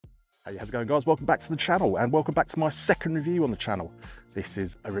Hey, how's it going, guys? Welcome back to the channel and welcome back to my second review on the channel. This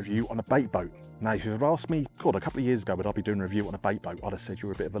is a review on a bait boat. Now, if you've asked me, God, a couple of years ago, would I be doing a review on a bait boat, I'd have said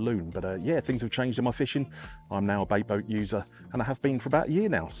you're a bit of a loon. But yeah, things have changed in my fishing. I'm now a bait boat user and I have been for about a year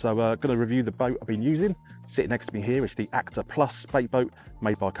now. So going to review the boat I've been using. Sitting next to me here is the Actor Plus bait boat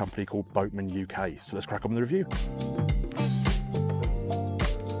made by a company called BoatmanUK. So let's crack on with the review.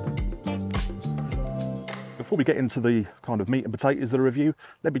 Before we get into the kind of meat and potatoes of the review,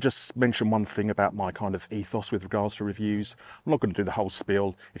 let me just mention one thing about my kind of ethos with regards to reviews. I'm not going to do the whole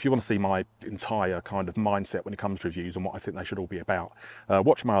spiel. If you want to see my entire kind of mindset when it comes to reviews and what I think they should all be about,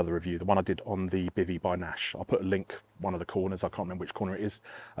 watch my other review, the one I did on the Bivvy by Nash. I'll put a link, one of the corners, I can't remember which corner it is,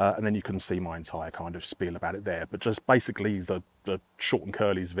 and then you can see my entire kind of spiel about it there. But just basically the short and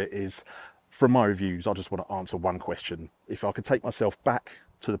curlies of it is, from my reviews, I just want to answer one question. If I could take myself back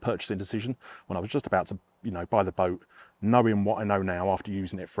to the purchasing decision when I was just about to, buy the boat, knowing what I know now after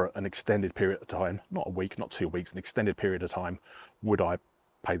using it for an extended period of time, not a week, not 2 weeks, an extended period of time, would I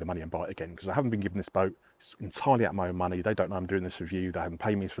pay the money and buy it again? Because I haven't been given this boat, it's entirely out of my own money. They don't know I'm doing this review, they haven't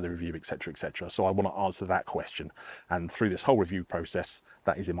paid me for the review, etc, etc. So I want to answer that question, and through this whole review process,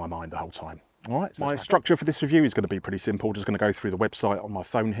 that is in my mind the whole time. All right, so my structure for this review is going to be pretty simple. Just going to go through the website on my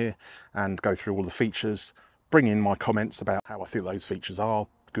phone here and go through all the features, bring in my comments about how I think those features are,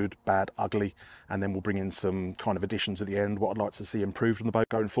 good, bad, ugly, and then we'll bring in some kind of additions at the end, what I'd like to see improved on the boat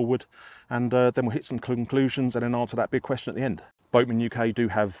going forward, and then we'll hit some conclusions and then answer that big question at the end. BoatmanUK do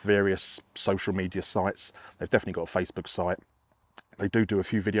have various social media sites. They've definitely got a Facebook site. They do a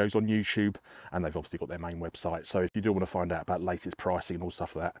few videos on YouTube, and they've obviously got their main website. So if you do want to find out about latest pricing and all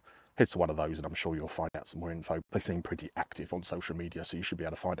stuff like that, head to one of those and I'm sure you'll find out some more info. They seem pretty active on social media, so you should be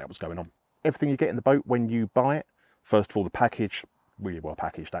able to find out what's going on. Everything you get in the boat when you buy it, first of all, the package, really well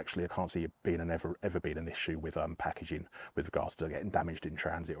packaged actually. I can't see it being ever been an issue with packaging with regards to getting damaged in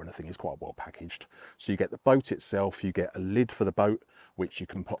transit or anything. It's quite well packaged. So you get the boat itself, you get a lid for the boat which you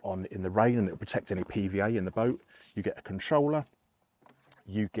can put on in the rain and it'll protect any PVA in the boat. You get a controller,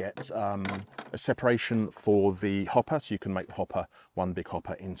 you get a separation for the hopper, so you can make the hopper, one big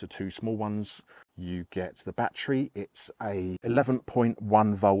hopper, into two small ones. You get the battery, it's a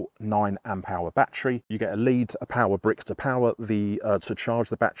 11.1 volt 9 amp hour battery. You get a lead, a power brick to power the to charge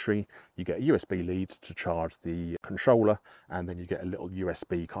the battery. You get a USB lead to charge the controller, and then you get a little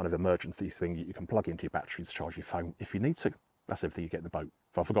USB kind of emergency thing that you can plug into your battery to charge your phone if you need to. That's everything you get in the boat.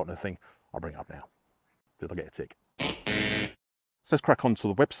 If I've forgotten anything, I'll bring it up now. Did I get a tick? So let's crack on to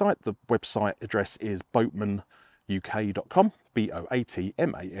the website. The website address is boatmanuk.com,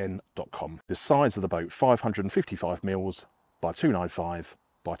 BOATMAN.com. The size of the boat, 555 mils by 295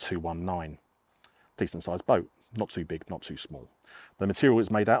 by 219. Decent sized boat, not too big, not too small. The material it's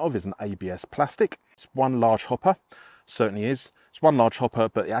made out of is an ABS plastic. It's one large hopper, certainly is. It's one large hopper,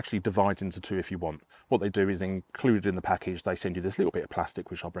 but it actually divides into two if you want. What they do is, included in the package, they send you this little bit of plastic,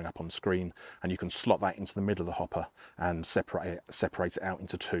 which I'll bring up on screen, and you can slot that into the middle of the hopper and separate it out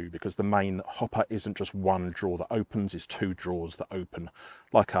into two, because the main hopper isn't just one drawer that opens, it's two drawers that open,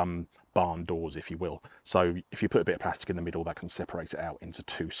 like barn doors, if you will. So if you put a bit of plastic in the middle, that can separate it out into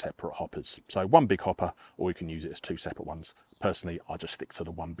two separate hoppers. So one big hopper, or you can use it as two separate ones. Personally, I just stick to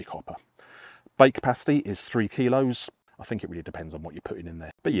the one big hopper. Bait capacity is 3 kilos. I think it really depends on what you're putting in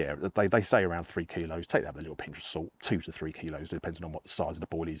there. But yeah, they say around 3 kilos. Take that with a little pinch of salt, 2 to 3 kilos, depending on what the size of the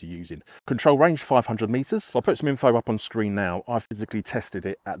boilies you're using. Control range, 500 meters. So I'll put some info up on screen now. I physically tested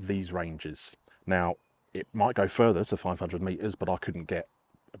it at these ranges. Now, it might go further to 500 meters, but I couldn't get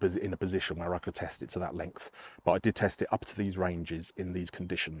in a position where I could test it to that length. But I did test it up to these ranges in these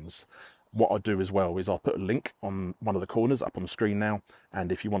conditions. What I'll do as well is I'll put a link on one of the corners up on the screen now,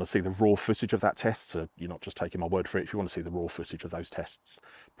 and if you want to see the raw footage of that test, so you're not just taking my word for it, if you want to see the raw footage of those tests,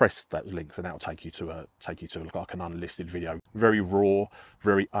 press those links and that'll take you to like an unlisted video. Very raw,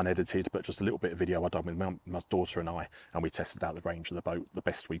 very unedited, but just a little bit of video I done with my daughter and we tested out the range of the boat the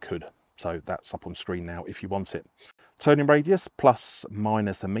best we could. So that's up on screen now if you want it. Turning radius, plus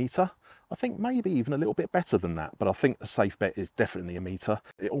minus a meter. I think maybe even a little bit better than that, but I think the safe bet is definitely a meter.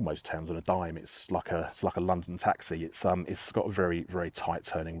 It almost turns on a dime. It's like a London taxi. It's got a very tight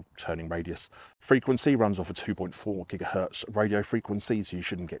turning radius. Frequency runs off a 2.4 gigahertz radio frequency, so you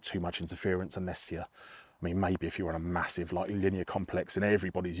shouldn't get too much interference unless you're, I mean, maybe if you're on a massive like linear complex and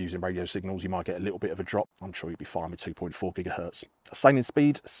everybody's using radio signals, you might get a little bit of a drop. I'm sure you'll be fine with 2.4 gigahertz. Sailing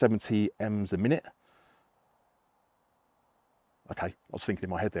speed, 70 m's a minute. Okay, I was thinking in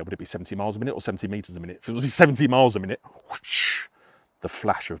my head there, would it be 70 miles a minute or 70 meters a minute? If it was 70 miles a minute, whoosh, the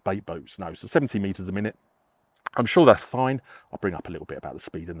flash of bait boats. No, so 70 meters a minute. I'm sure that's fine. I'll bring up a little bit about the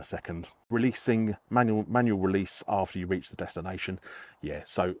speed in a second. Releasing manual release after you reach the destination. Yeah,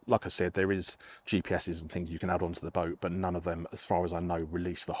 so like I said, there is GPSs and things you can add onto the boat, but none of them, as far as I know,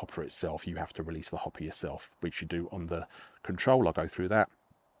 release the hopper itself. You have to release the hopper yourself, which you do on the control. I'll go through that.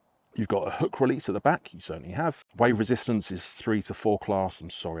 You've got a hook release at the back, you certainly have. Wave resistance is 3 to 4 class. I'm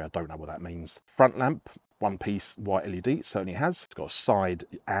sorry, I don't know what that means. Front lamp, one piece white LED, it certainly has. It's got a side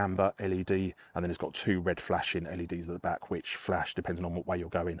amber LED, and then it's got 2 red flashing LEDs at the back, which flash depending on what way you're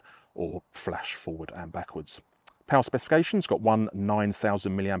going, or flash forward and backwards. Power specifications, got one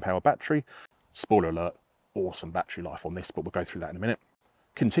 9,000 milliamp hour battery. Spoiler alert, awesome battery life on this, but we'll go through that in a minute.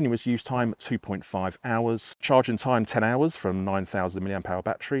 Continuous use time, 2.5 hours. Charging time, 10 hours from 9,000 milliamp hour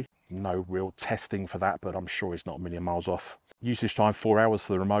battery. No real testing for that, but I'm sure it's not a million miles off. Usage time, 4 hours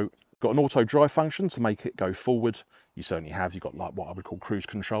for the remote. Got an auto drive function to make it go forward. You certainly have. You've got like what I would call cruise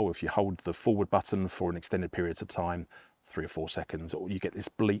control. If you hold the forward button for an extended period of time, 3 or 4 seconds, or you get this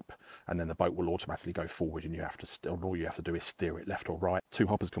bleep, and then the boat will automatically go forward, and you have to all you have to do is steer it left or right. 2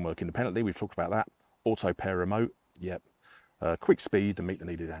 hoppers can work independently. We've talked about that. Auto pair remote. Yep. Quick speed and meet the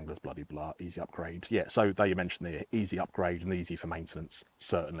needed anglers, bloody blah, easy upgrade. Yeah, so there you mentioned the easy upgrade and easy for maintenance,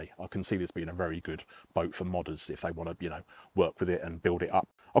 certainly. I can see this being a very good boat for modders if they want to, you know, work with it and build it up.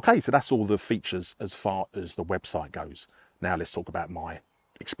 Okay, so that's all the features as far as the website goes. Now let's talk about my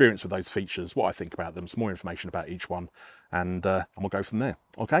experience with those features, what I think about them, some more information about each one, and we'll go from there,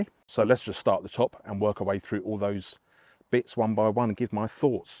 okay? So let's just start at the top and work our way through all those bits one by one and give my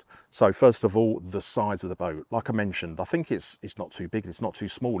thoughts. So first of all, the size of the boat. Like I mentioned, I think it's not too big, it's not too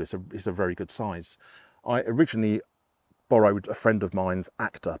small, it's a very good size. I originally borrowed a friend of mine's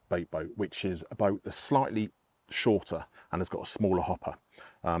Actor bait boat, which is a boat that's slightly shorter and has got a smaller hopper,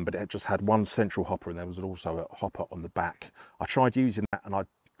 but it just had one central hopper, and there was also a hopper on the back. I tried using that, and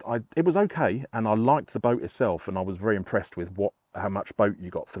it was okay, and I liked the boat itself, and I was very impressed with how much boat you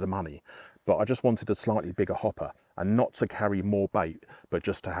got for the money. But I just wanted a slightly bigger hopper, and not to carry more bait, but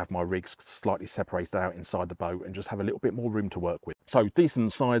just to have my rigs slightly separated out inside the boat and just have a little bit more room to work with. So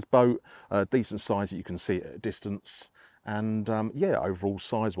decent sized boat, decent size that you can see it at a distance. And yeah, overall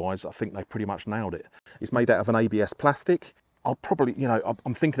size wise, I think they pretty much nailed it. It's made out of an ABS plastic. I'll probably, you know,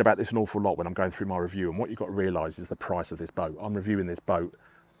 I'm thinking about this an awful lot when I'm going through my review, and what you've got to realise is the price of this boat. I'm reviewing this boat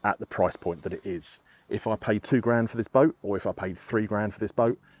at the price point that it is. If I paid $2 grand for this boat, or if I paid $3 grand for this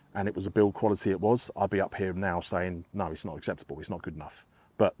boat, and it was a build quality it was, I'd be up here now saying, no, it's not acceptable, it's not good enough.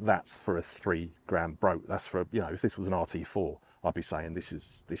 But that's for a $3 grand boat. That's for, you know, if this was an RT4, I'd be saying this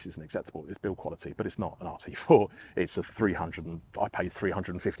isn't acceptable, this build quality, but it's not an RT4. It's a I paid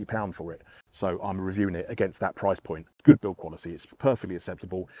 £350 for it. So I'm reviewing it against that price point. Good build quality, it's perfectly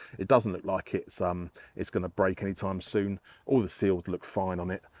acceptable. It doesn't look like it's going to break anytime soon. All the seals look fine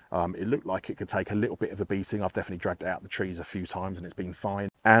on it. It looked like it could take a little bit of a beating. I've definitely dragged it out of the trees a few times and it's been fine.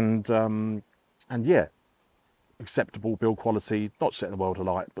 And yeah, acceptable build quality, not setting the world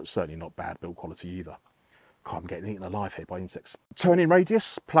alight, but certainly not bad build quality either. God, I'm getting eaten alive here by insects. Turning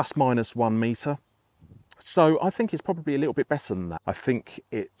radius, plus minus 1 metre. So I think it's probably a little bit better than that. I think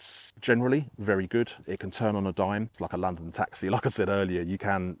it's generally very good. It can turn on a dime. It's like a London taxi. Like I said earlier, you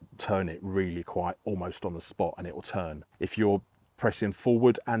can turn it really quite almost on the spot and it will turn. If you're pressing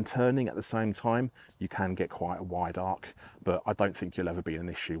forward and turning at the same time, you can get quite a wide arc, but I don't think you'll ever be in an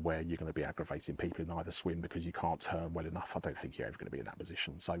issue where you're going to be aggravating people in either swim because you can't turn well enough. I don't think you're ever going to be in that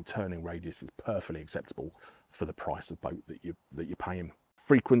position. So turning radius is perfectly acceptable for the price of boat that you're paying.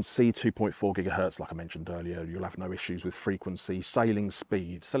 Frequency 2.4 gigahertz, like I mentioned earlier. You'll have no issues with frequency. Sailing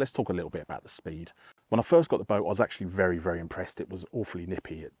speed. So let's talk a little bit about the speed. When I first got the boat, I was actually very, very impressed. It was awfully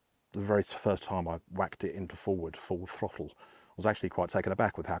nippy. The very first time I whacked it into forward full throttle, I was actually quite taken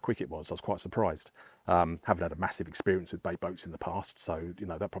aback with how quick it was. I was quite surprised. Haven't had a massive experience with bait boats in the past, so you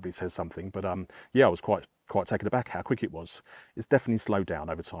know that probably says something. But yeah, I was quite taken aback how quick it was. It's definitely slowed down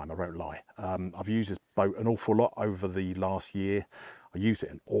over time, I won't lie. I've used this boat an awful lot over the last year. I used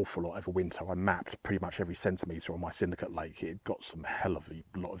it an awful lot over winter. I mapped pretty much every centimetre on my syndicate lake. It got some hell of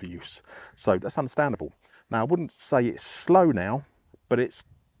a lot of use, so that's understandable. Now I wouldn't say it's slow now, but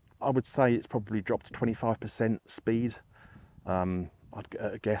I would say it's probably dropped 25% speed.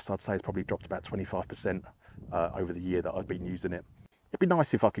 I'd guess I'd say it's probably dropped about 25% over the year that I've been using it. It'd be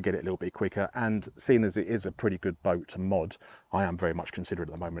nice if I could get it a little bit quicker, and seeing as it is a pretty good boat to mod, I am very much considering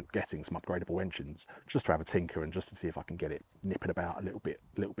at the moment getting some upgradable engines just to have a tinker and just to see if I can get it nipping about a little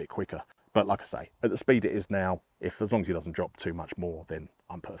bit quicker. But like I say, at the speed it is now, as long as it doesn't drop too much more, then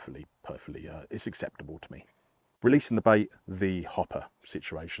I'm perfectly it's acceptable to me. Releasing the bait, the hopper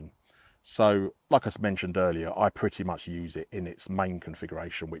situation. So, like I mentioned earlier, I pretty much use it in its main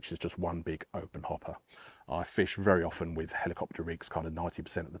configuration, which is just one big open hopper. I fish very often with helicopter rigs, kind of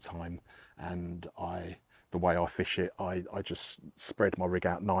 90% of the time, and the way I fish it, I just spread my rig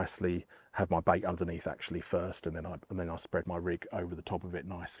out nicely, have my bait underneath actually first, and then I spread my rig over the top of it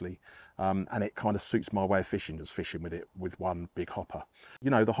nicely, and it kind of suits my way of fishing, just fishing with it with one big hopper. You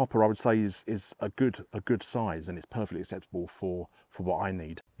know, the hopper I would say is a good size, and it's perfectly acceptable for what I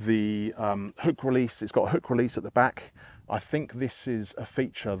need. The hook release, it's got a hook release at the back. I think this is a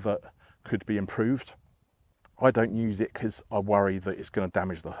feature that could be improved. I don't use it because I worry that it's going to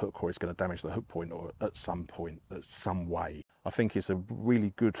damage the hook, or it's going to damage the hook point, or at some way. I think it's a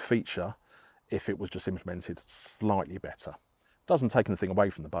really good feature if it was just implemented slightly better. Doesn't take anything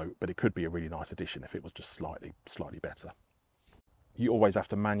away from the boat, but it could be a really nice addition if it was just slightly better. You always have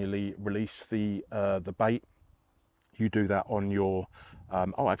to manually release the bait. You do that on your,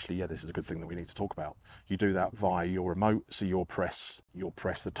 oh actually yeah, this is a good thing that we need to talk about. You do that via your remote, so you'll press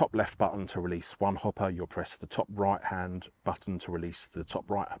the top left button to release one hopper, you'll press the top right hand button to release the top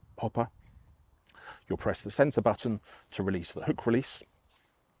right hopper, you'll press the center button to release the hook release,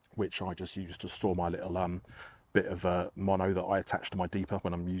 which I just use to store my little bit of mono that I attach to my deeper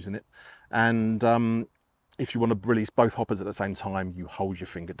when I'm using it. And if you want to release both hoppers at the same time, you hold your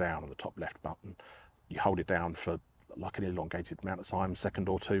finger down on the top left button, you hold it down for like an elongated amount of time, second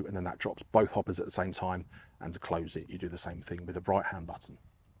or two, and then that drops both hoppers at the same time. And to close it, you do the same thing with the right hand button.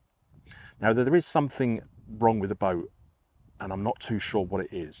 Now there is something wrong with the boat, and I'm not too sure what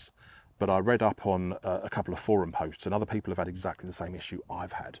it is, but I read up on a couple of forum posts, and other people have had exactly the same issue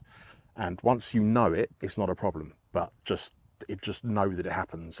I've had. And once you know it, it's not a problem, but just know that it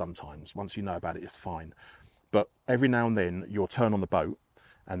happens sometimes. Once you know about it, it's fine. But every now and then you'll turn on the boat,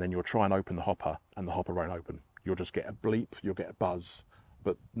 and then you'll try and open the hopper, and the hopper won't open. You'll just get a bleep, you'll get a buzz,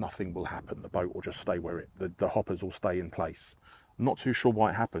 but nothing will happen. The boat will just stay where the hoppers will stay in place. I'm not too sure why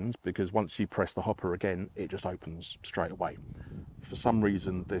it happens, because once you press the hopper again, it just opens straight away. For some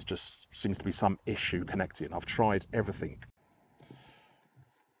reason, there's just seems to be some issue connecting. I've tried everything.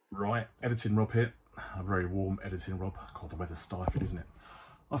 Right, editing Rob here. A very warm editing Rob. God, the weather's stifling, isn't it?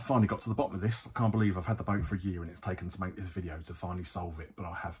 I've finally got to the bottom of this. I can't believe I've had the boat for a year and it's taken to make this video to finally solve it, but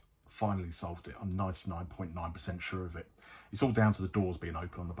I have finally solved it. I'm 99.9% sure of it. It's all down to the doors being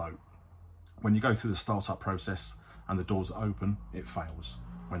open on the boat. When you go through the startup process and the doors are open, it fails.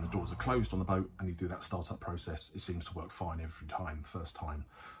 When the doors are closed on the boat and you do that startup process, it seems to work fine every time, first time.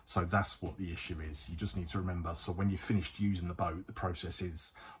 So that's what the issue is. You just need to remember, so when you've finished using the boat, the process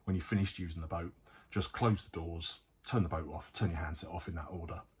is, when you've finished using the boat, just close the doors, turn the boat off, turn your handset off in that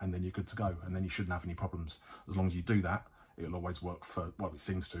order, and then you're good to go. And then you shouldn't have any problems. As long as you do that, it'll always work well, it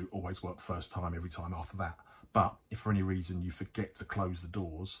seems to always work first time every time after that. But if for any reason you forget to close the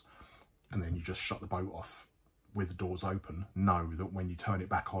doors and then you just shut the boat off with the doors open, know that when you turn it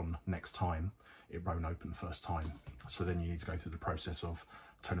back on next time, it won't open first time. So then you need to go through the process of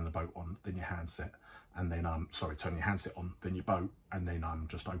turning the boat on, then your handset, and then turning your handset on, then your boat, and then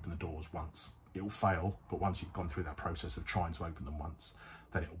just open the doors once. It will fail, but once you've gone through that process of trying to open them once,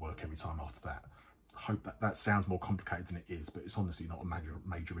 then it'll work every time after that. I hope that sounds more complicated than it is, but it's honestly not a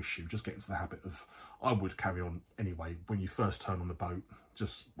major issue. Just get into the habit of, I would carry on anyway, when you first turn on the boat,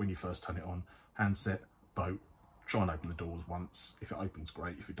 just when you first turn it on, handset, boat, try and open the doors once. If it opens,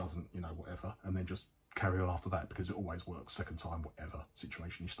 great. If it doesn't, you know, whatever. And then just carry on after that, because it always works second time, whatever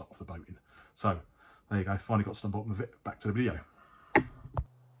situation you start off the boat in. So there you go. Finally got to the bottom of it. Back to the video.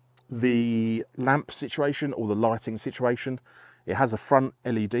 The lamp situation, or the lighting situation, it has a front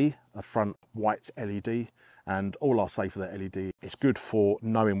LED, a front white LED, and all I'll say for that LED, it's good for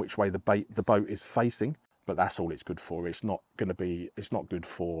knowing which way the boat is facing, but that's all it's good for. It's not good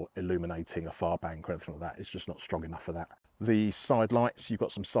for illuminating a far bank or anything like that. It's just not strong enough for that. The side lights, you've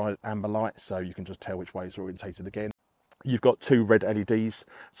got some side amber lights, so you can just tell which way it's orientated again. You've got two red LEDs,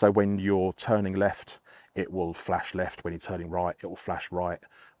 so when you're turning left, it will flash left. When you're turning right, it will flash right.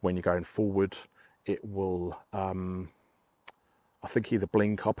 When you're going forward, it will I think either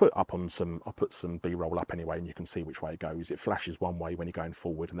blink. I'll put some B-roll up anyway, and you can see which way it goes. It flashes one way when you're going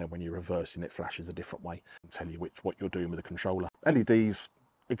forward, and then when you're reversing, it flashes a different way. It'll tell you what you're doing with the controller. LEDs,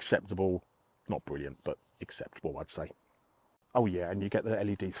 acceptable, not brilliant, but acceptable, I'd say. Oh yeah, and you get the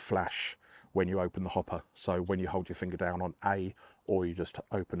LEDs flash when you open the hopper. So when you hold your finger down on A, or you just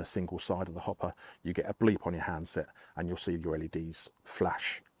open a single side of the hopper, you get a bleep on your handset, and you'll see your LEDs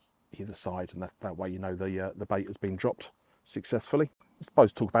flash either side, and that way you know the bait has been dropped successfully. I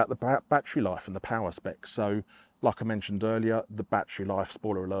suppose to talk about the battery life and the power specs. So like I mentioned earlier, the battery life,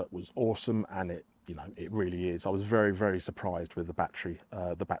 spoiler alert, was awesome, and it you know, it really is. I was very, very surprised with the battery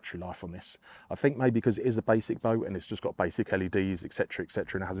life on this. I think maybe because it is a basic boat and it's just got basic LEDs, etc.,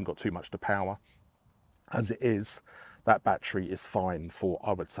 etc., and it hasn't got too much to power. As it is, that battery is fine for,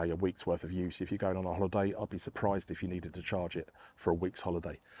 I would say, a week's worth of use. If you're going on a holiday, I'd be surprised if you needed to charge it for a week's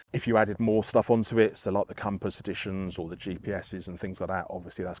holiday. If you added more stuff onto it, so like the compass editions or the GPSs and things like that,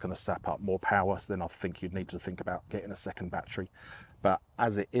 obviously that's going to sap up more power. So then I think you'd need to think about getting a second battery. But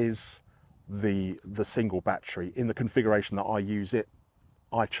as it is, the single battery, in the configuration that I use it,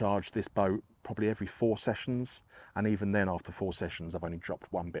 I charge this boat probably every 4 sessions, and even then after 4 sessions I've only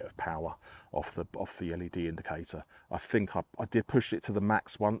dropped 1 bit of power off the LED indicator. I think I did push it to the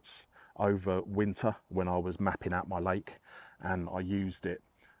max once over winter when I was mapping out my lake, and I used it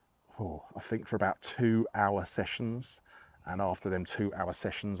I think for about 2-hour sessions, and after them 2-hour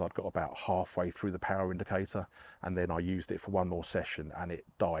sessions I'd got about halfway through the power indicator, and then I used it for 1 more session and it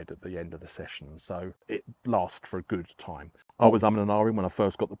died at the end of the session. So it lasts for a good time. I was umming and ahhing when I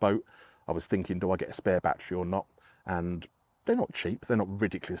first got the boat. I was thinking, do I get a spare battery or not? And they're not cheap, they're not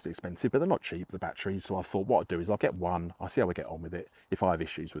ridiculously expensive, but they're not cheap, the batteries. So I thought what I'd do is I'll get one, I'll see how I get on with it. If I have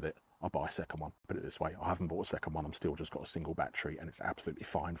issues with it, I'll buy a second one. Put it this way, I haven't bought a second one, I'm still just got a single battery and it's absolutely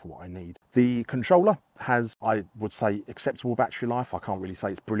fine for what I need. The controller has, I would say, acceptable battery life. I can't really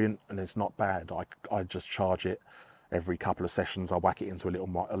say it's brilliant and it's not bad. I just charge it every couple of sessions. I whack it into a little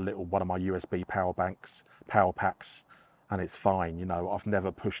one of my USB power packs, and it's fine. You know, I've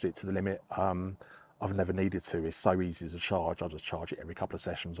never pushed it to the limit. I've never needed to. It's so easy to charge. I just charge it every couple of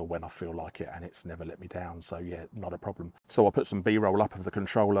sessions or when I feel like it, and it's never let me down. So yeah, not a problem. So I'll put some B-roll up of the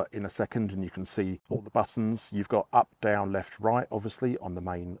controller in a second, and you can see all the buttons. You've got up, down, left, right, obviously, on the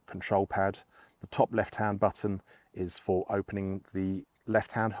main control pad. The top left-hand button is for opening the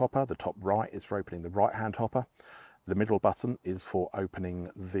left-hand hopper. The top right is for opening the right-hand hopper. The middle button is for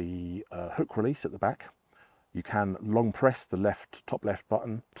opening the hook release at the back. You can long press the top left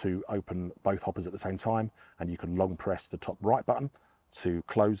button to open both hoppers at the same time, and you can long press the top right button to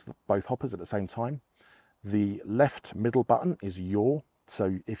close both hoppers at the same time. The left middle button is yaw,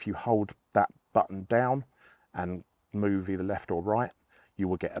 so if you hold that button down and move either left or right, you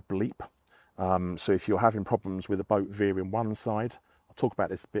will get a bleep. So if you're having problems with the boat veering one side, I'll talk about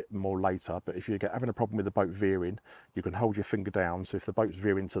this a bit more later, but if you're having a problem with the boat veering, you can hold your finger down. So if the boat's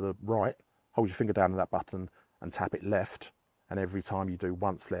veering to the right, hold your finger down on that button and tap it left, and every time you do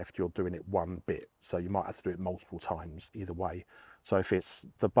once left, you're doing it 1 bit. So you might have to do it multiple times either way. So if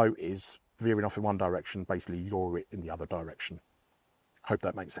the boat is veering off in one direction, basically yaw it in the other direction. Hope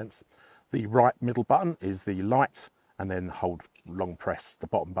that makes sense. The right middle button is the light, and then hold long press the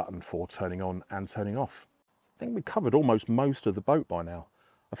bottom button for turning on and turning off. I think we covered almost most of the boat by now.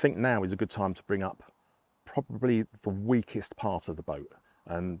 I think now is a good time to bring up probably the weakest part of the boat.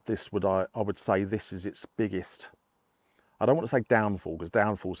 And this I would say this is its biggest, I don't want to say downfall, because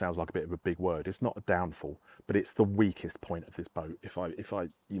downfall sounds like a bit of a big word. It's not a downfall, but it's the weakest point of this boat.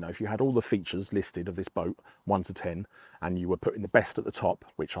 If you had all the features listed of this boat, 1 to 10, and you were putting the best at the top,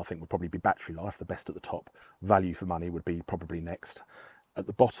 which I think would probably be battery life, the best at the top, value for money would be probably next. At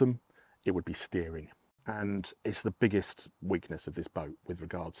the bottom, it would be steering. And it's the biggest weakness of this boat with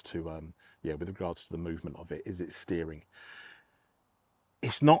regards to the movement of it, is its steering.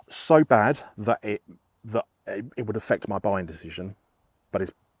 It's not so bad that it would affect my buying decision, but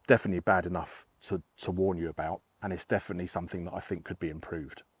it's definitely bad enough to warn you about, and it's definitely something that I think could be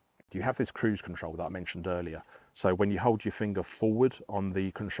improved. You have this cruise control that I mentioned earlier. So when you hold your finger forward on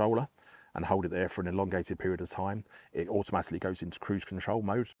the controller and hold it there for an elongated period of time, it automatically goes into cruise control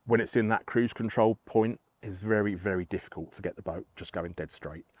mode. When it's in that cruise control point, it's very, very difficult to get the boat just going dead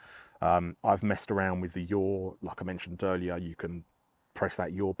straight. I've messed around with the yaw, like I mentioned earlier. You can press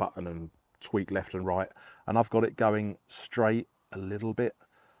that yaw button and tweak left and right, and I've got it going straight a little bit.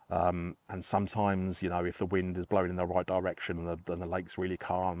 And sometimes, you know, if the wind is blowing in the right direction and the lake's really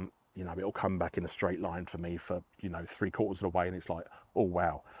calm, you know, it'll come back in a straight line for me for, you know, 3/4 of the way, and it's like, oh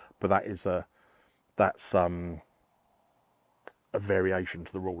wow. But that's a variation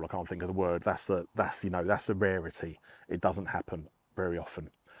to the rule. I can't think of the word. That's a rarity. It doesn't happen very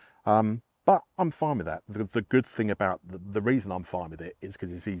often. But I'm fine with that. The good thing about the reason I'm fine with it is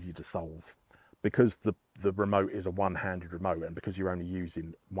because it's easy to solve. Because the remote is a one-handed remote, and because you're only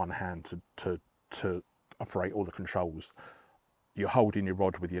using one hand to operate all the controls, you're holding your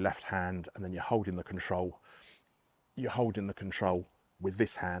rod with your left hand, and then you're holding the control with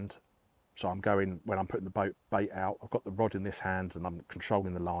this hand. So I'm going, when I'm putting the bait out, I've got the rod in this hand and I'm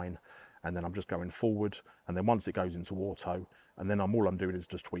controlling the line, and then I'm just going forward, and then once it goes into auto, and then all I'm doing is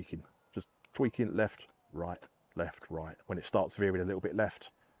just tweaking left, right, left, right. When it starts veering a little bit left,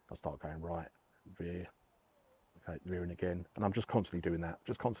 I start going right, veer, okay, veering again, and I'm just constantly doing that,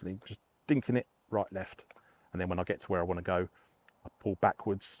 just dinking it right, left, and then when I get to where I want to go, I pull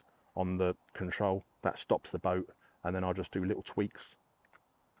backwards on the control, that stops the boat, and then I'll just do little tweaks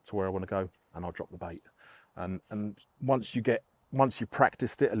to where I want to go, and I'll drop the bait. And once you've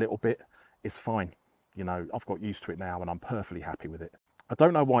practiced it a little bit, it's fine. You know, I've got used to it now, and I'm perfectly happy with it. I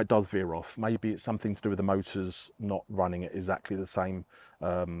don't know why it does veer off. Maybe it's something to do with the motors not running at exactly the same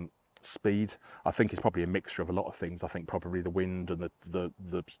speed. I think it's probably a mixture of a lot of things. I think probably the wind and the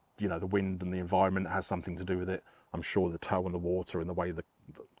wind and the environment has something to do with it. I'm sure the tow and the water and the way the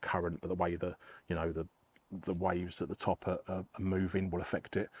current, but the way the waves at the top are moving will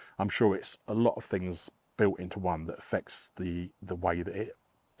affect it. I'm sure it's a lot of things built into one that affects the way that it,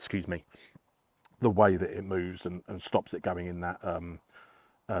 the way that it moves and stops it going in that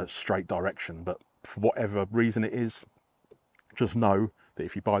straight direction. But for whatever reason it is, just know that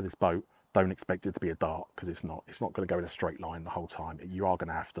if you buy this boat, don't expect it to be a dart, because it's not going to go in a straight line the whole time. You are going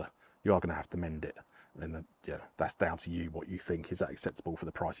to have to mend it. And yeah, that's down to you what you think is that acceptable for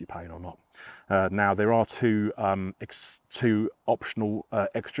the price you're paying or not. Now there are two optional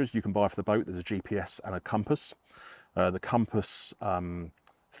extras you can buy for the boat. There's a GPS and a compass. The compass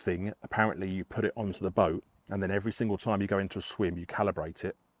thing, apparently you put it onto the boat, and then every single time you go into a swim you calibrate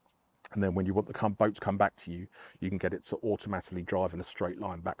it, and then when you want the boat to come back to you, you can get it to automatically drive in a straight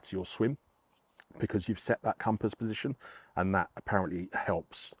line back to your swim, because you've set that compass position, and that apparently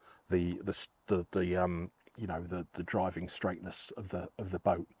helps the driving straightness of the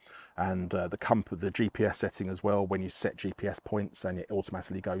boat. And the GPS setting as well, when you set GPS points and it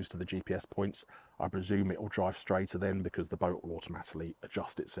automatically goes to the GPS points, I presume it will drive straighter then, because the boat will automatically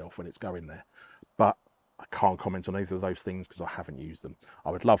adjust itself when it's going there. But I can't comment on either of those things because I haven't used them.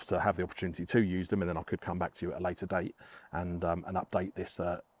 I would love to have the opportunity to use them, and then I could come back to you at a later date and update this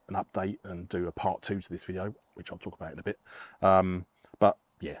and do a part 2 to this video, which I'll talk about in a bit. But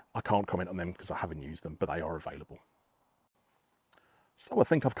yeah, I can't comment on them because I haven't used them, but they are available. So I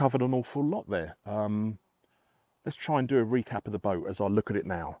think I've covered an awful lot there. Let's try and do a recap of the boat as I look at it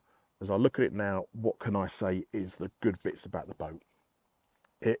now. What can I say is the good bits about the boat?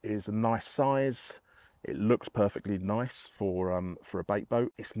 It is a nice size. It looks perfectly nice for a bait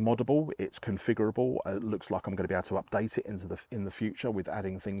boat. It's moddable, it's configurable. It looks like I'm going to be able to update it in the future with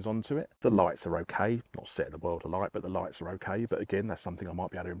adding things onto it. The lights are okay, not setting the world alight, but the lights are okay. But again, that's something I might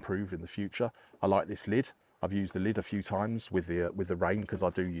be able to improve in the future. I like this lid. I've used the lid a few times with the rain, because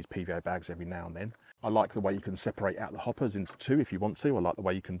I do use PVA bags every now and then. I like the way you can separate out the hoppers into 2 if you want to. I like the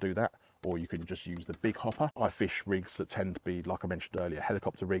way you can do that, or you can just use the big hopper. I fish rigs that tend to be, like I mentioned earlier,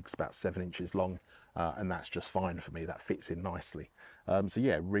 helicopter rigs about 7 inches long, and that's just fine for me. That fits in nicely. So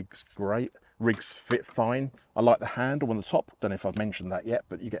yeah, rigs great. Rigs fit fine. I like the handle on the top. Don't know if I've mentioned that yet,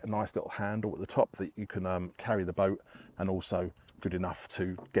 but you get a nice little handle at the top that you can carry the boat, and also good enough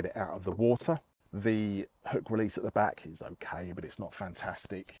to get it out of the water. The hook release at the back is okay, but it's not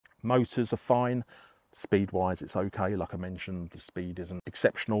fantastic. Motors are fine. Speed wise, it's okay. Like I mentioned, the speed isn't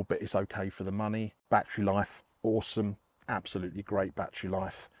exceptional, but it's okay for the money. Battery life, awesome. Absolutely great battery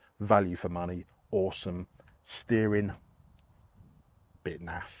life. Value for money, awesome. Steering, bit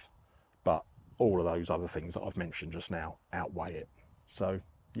naff, but all of those other things that I've mentioned just now outweigh it. So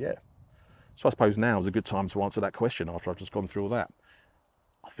yeah, so I suppose now is a good time to answer that question after I've just gone through all that.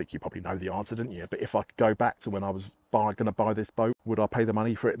 I think you probably know the answer, didn't you? But if I could go back to when I was going to buy this boat, would I pay the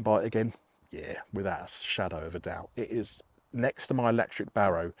money for it and buy it again? Yeah, without a shadow of a doubt. It is, next to my electric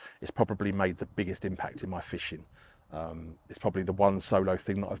barrow, it's probably made the biggest impact in my fishing. It's probably the one solo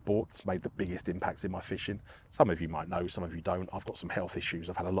thing that I've bought that's made the biggest impact in my fishing. Some of you might know, some of you don't. I've got some health issues.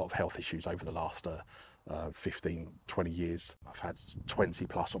 I've had a lot of health issues over the last 15, 20 years. I've had 20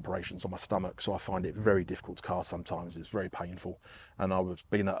 plus operations on my stomach, so I find it very difficult to cast sometimes. It's very painful, and I was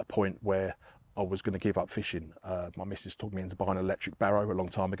being at a point where I was going to give up fishing. My missus talked me into buying an electric barrow a long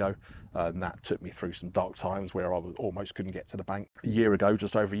time ago, and that took me through some dark times where I almost couldn't get to the bank. A year ago,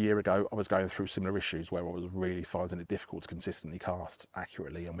 just over a year ago, I was going through similar issues where I was really finding it difficult to consistently cast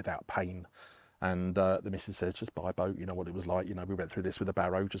accurately and without pain. And the missus says, just buy a boat. You know what it was like. You know, we went through this with a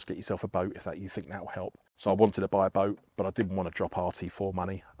barrow. Just get yourself a boat if you think that will help. So I wanted to buy a boat, but I didn't want to drop RT4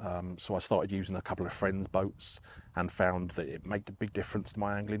 money. So I started using a couple of friends' boats and found that it made a big difference to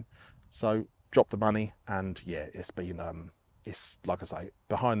my angling. So dropped the money, and yeah, it's been it's, like I say,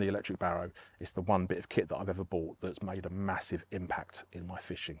 behind the electric barrow, it's the one bit of kit that I've ever bought that's made a massive impact in my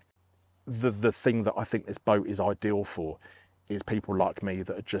fishing. The thing that I think this boat is ideal for is people like me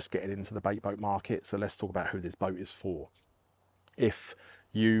that are just getting into the bait boat market. So let's talk about who this boat is for. If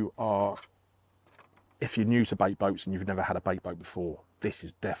you're new to bait boats and you've never had a bait boat before, this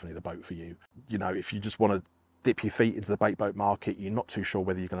is definitely the boat for you. You know, if you just want to dip your feet into the bait boat market, you're not too sure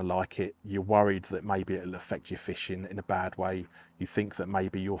whether you're going to like it, you're worried that maybe it'll affect your fishing in a bad way, you think that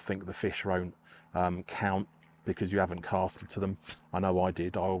maybe you'll think the fish won't count because you haven't casted to them. I know I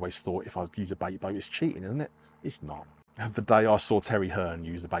did. I always thought if I use a bait boat, it's cheating, isn't it? It's not. The day I saw Terry Hearn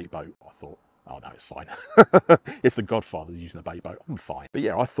use a bait boat, I thought, oh no, it's fine. If the Godfather's using a bait boat, I'm fine. But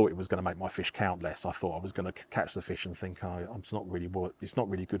yeah, I thought it was going to make my fish count less. I thought I was going to catch the fish and think, oh, it's not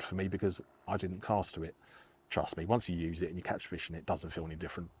really good for me because I didn't cast to it. Trust me, once you use it and you catch fish in it, it doesn't feel any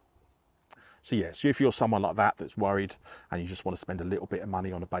different. So yeah, so if you're someone like that that's worried and you just want to spend a little bit of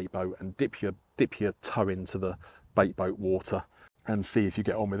money on a bait boat and dip your toe into the bait boat water and see if you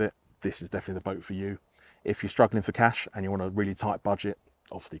get on with it, this is definitely the boat for you. If you're struggling for cash and you want a really tight budget,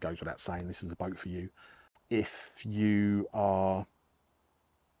 obviously it goes without saying, this is a boat for you. If you are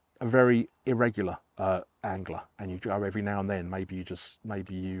a very irregular angler and you go every now and then, maybe you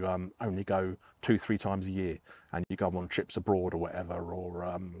only go 2-3 times a year and you go on trips abroad or whatever,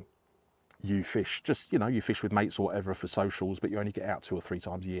 or you fish you fish with mates or whatever for socials, but you only get out 2 or 3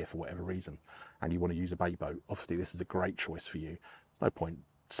 times a year for whatever reason, and you want to use a bait boat, obviously this is a great choice for you. There's no point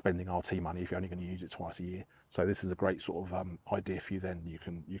spending RT money if you're only going to use it twice a year. So this is a great sort of idea for you. Then you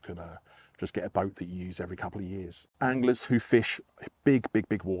can just get a boat that you use every couple of years. Anglers who fish big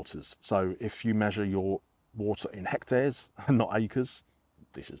waters, so if you measure your water in hectares and not acres,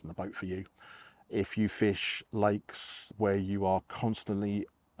 this isn't the boat for you. If you fish lakes where you are constantly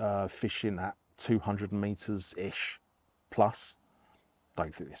fishing at 200 meters ish plus,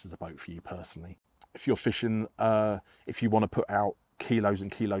 don't think this is a boat for you personally. If you're fishing, if you want to put out kilos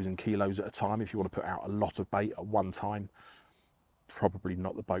and kilos and kilos at a time, if you want to put out a lot of bait at one time, probably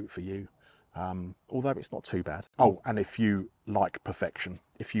not the boat for you, although it's not too bad. Oh, and if you like perfection,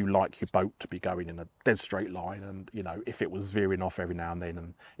 if you like your boat to be going in a dead straight line, and you know, if it was veering off every now and then,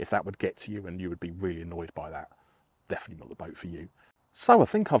 and if that would get to you and you would be really annoyed by that, definitely not the boat for you. So I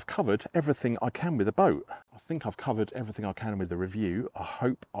think I've covered everything I can with the boat. I think I've covered everything I can with the review. I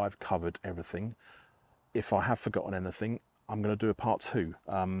hope I've covered everything. If I have forgotten anything, I'm going to do a part 2.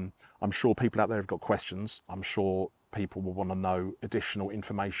 I'm sure people out there have got questions. I'm sure people will want to know additional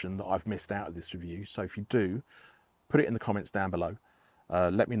information that I've missed out of this review. So if you do, put it in the comments down below.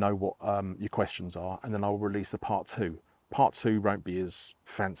 Let me know what your questions are, and then I'll release a part 2. Part 2 won't be as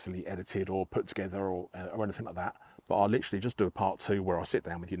fancily edited or put together or anything like that, but I'll literally just do a part 2 where I'll sit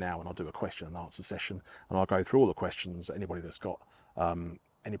down with you now and I'll do a question and answer session, and I'll go through all the questions. Anybody that's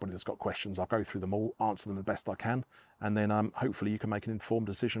got questions, I'll go through them all, answer them the best I can, and then hopefully you can make an informed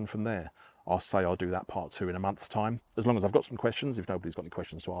decision from there. I'll say I'll do that part 2 in a month's time, as long as I've got some questions. If nobody's got any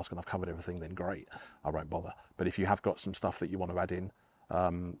questions to ask and I've covered everything, then great, I won't bother. But if you have got some stuff that you want to add in,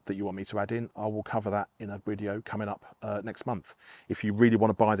 that you want me to add in, I will cover that in a video coming up next month. If you really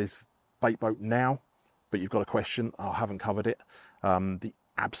want to buy this bait boat now, but you've got a question, I haven't covered it, the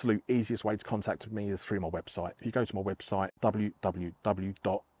absolute easiest way to contact me is through my website. If you go to my website,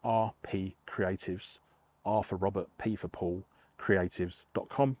 www.rpcreatives, R for Robert, P for Paul,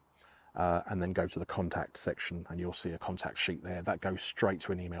 creatives.com, and then go to the contact section and you'll see a contact sheet there. That goes straight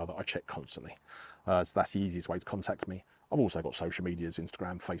to an email that I check constantly. So that's the easiest way to contact me. I've also got social medias,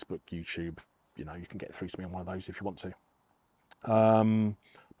 Instagram, Facebook, YouTube. You know, you can get through to me on one of those if you want to.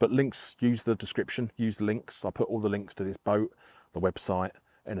 But links, use the description, use the links. I put all the links to this boat, the website,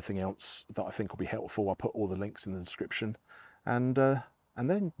 anything else that I think will be helpful. I'll put all the links in the description, and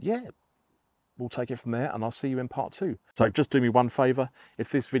then yeah, we'll take it from there, and I'll see you in part 2. So just do me one favor,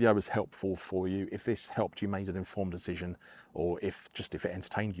 if this video was helpful for you, if this helped you make an informed decision, or if it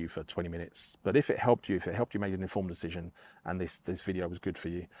entertained you for 20 minutes, but if it helped you make an informed decision and this video was good for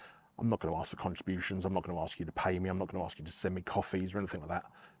you, I'm not going to ask for contributions. I'm not going to ask you to pay me. I'm not going to ask you to send me coffees or anything like that.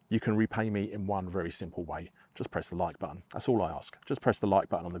 You can repay me in one very simple way. Just press the like button. That's all I ask. Just press the like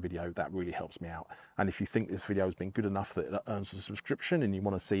button on the video. That really helps me out. And if you think this video has been good enough that it earns a subscription and you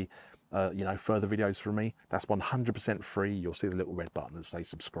want to see further videos from me, that's 100% free. You'll see the little red button that says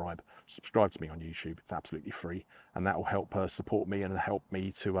subscribe. Subscribe to me on YouTube. It's absolutely free, and that will help support me and help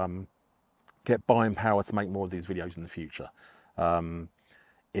me to get buying power to make more of these videos in the future.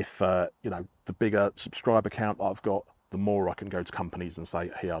 If the bigger subscriber count I've got, the more I can go to companies and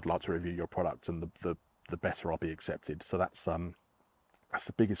say, hey, I'd like to review your product, and the better I'll be accepted. So that's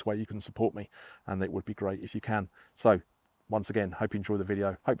the biggest way you can support me, and it would be great if you can. So once again, hope you enjoy the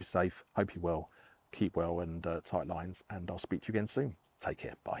video, hope you're safe, hope you're well, keep well, and tight lines, and I'll speak to you again soon. Take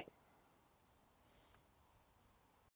care, bye.